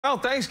Well,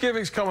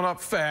 Thanksgiving's coming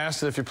up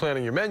fast, and if you're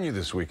planning your menu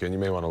this weekend, you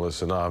may want to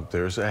listen up.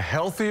 There's a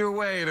healthier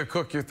way to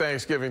cook your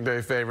Thanksgiving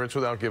Day favorites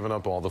without giving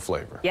up all the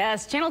flavor.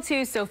 Yes, Channel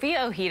 2's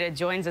Sofia Ojeda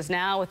joins us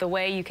now with a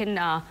way you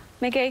can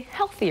make a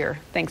healthier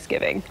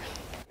Thanksgiving.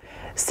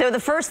 So the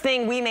first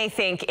thing we may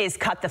think is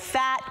cut the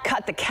fat,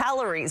 cut the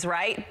calories,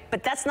 right?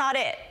 But that's not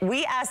it.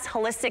 We asked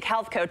holistic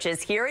health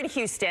coaches here in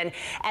Houston,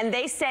 and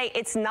they say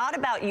it's not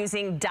about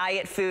using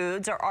diet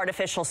foods or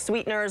artificial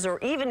sweeteners or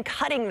even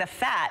cutting the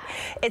fat.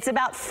 It's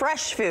about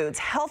fresh foods,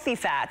 healthy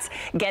fats,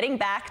 getting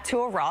back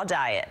to a raw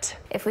diet.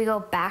 If we go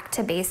back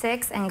to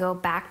basics and go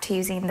back to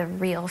using the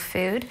real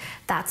food,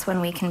 that's when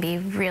we can be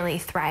really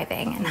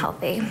thriving and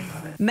healthy.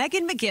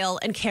 Megan McGill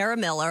and Kara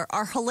Miller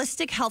are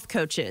holistic health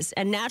coaches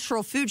and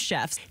natural food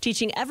chefs,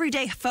 teaching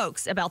everyday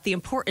folks about the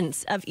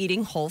importance of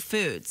eating whole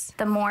foods.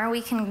 The more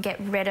we can get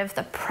rid of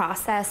the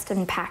processed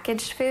and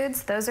packaged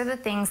foods, those are the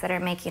things that are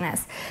making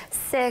us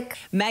sick.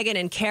 Megan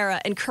and Kara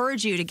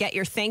encourage you to get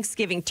your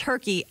Thanksgiving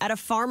turkey at a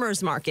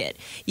farmer's market.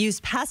 Use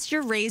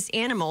pasture-raised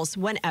animals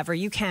whenever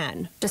you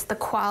can. Just the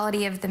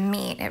quality of the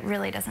meat, it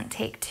really doesn't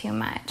take too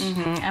much.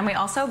 And we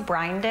also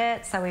brined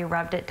it, so we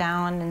rubbed it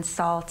down in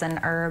salt and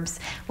herbs,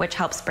 which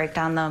helps break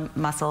down the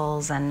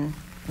muscles and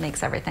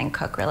makes everything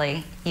cook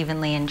really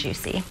evenly and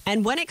juicy.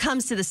 And when it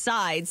comes to the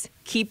sides,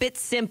 keep it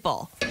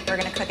simple. We're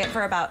going to cook it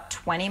for about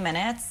 20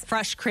 minutes.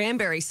 Fresh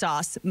cranberry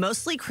sauce,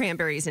 mostly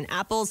cranberries and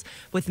apples,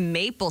 with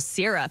maple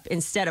syrup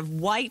instead of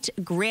white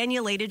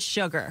granulated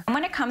sugar.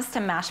 When it comes to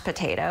mashed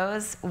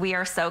potatoes, we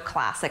are so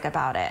classic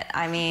about it.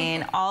 I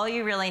mean, all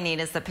you really need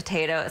is the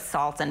potato,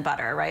 salt, and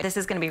butter, right? This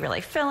is going to be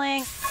really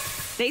filling.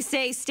 They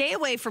say stay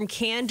away from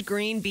canned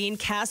green bean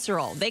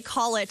casserole. They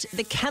call it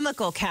the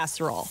chemical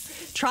casserole.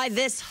 Try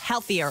this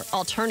healthier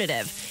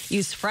alternative.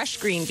 Use fresh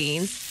green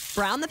beans,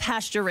 brown the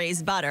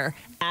pasture-raised butter,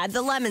 add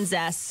the lemon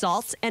zest,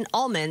 salt, and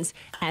almonds,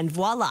 and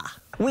voila.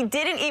 We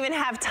didn't even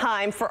have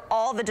time for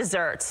all the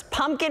desserts.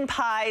 Pumpkin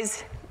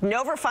pies,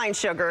 no refined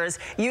sugars.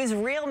 Use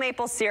real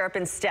maple syrup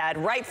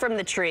instead, right from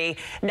the tree,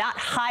 not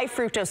high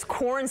fructose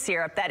corn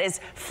syrup that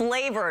is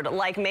flavored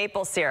like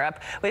maple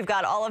syrup. We've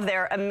got all of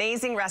their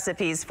amazing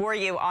recipes for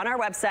you on our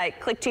website,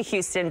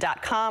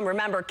 click2houston.com.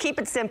 Remember, keep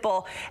it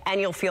simple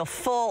and you'll feel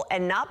full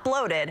and not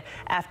bloated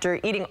after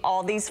eating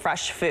all these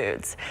fresh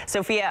foods.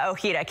 Sofia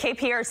Ojeda,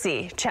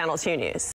 KPRC, Channel 2 News.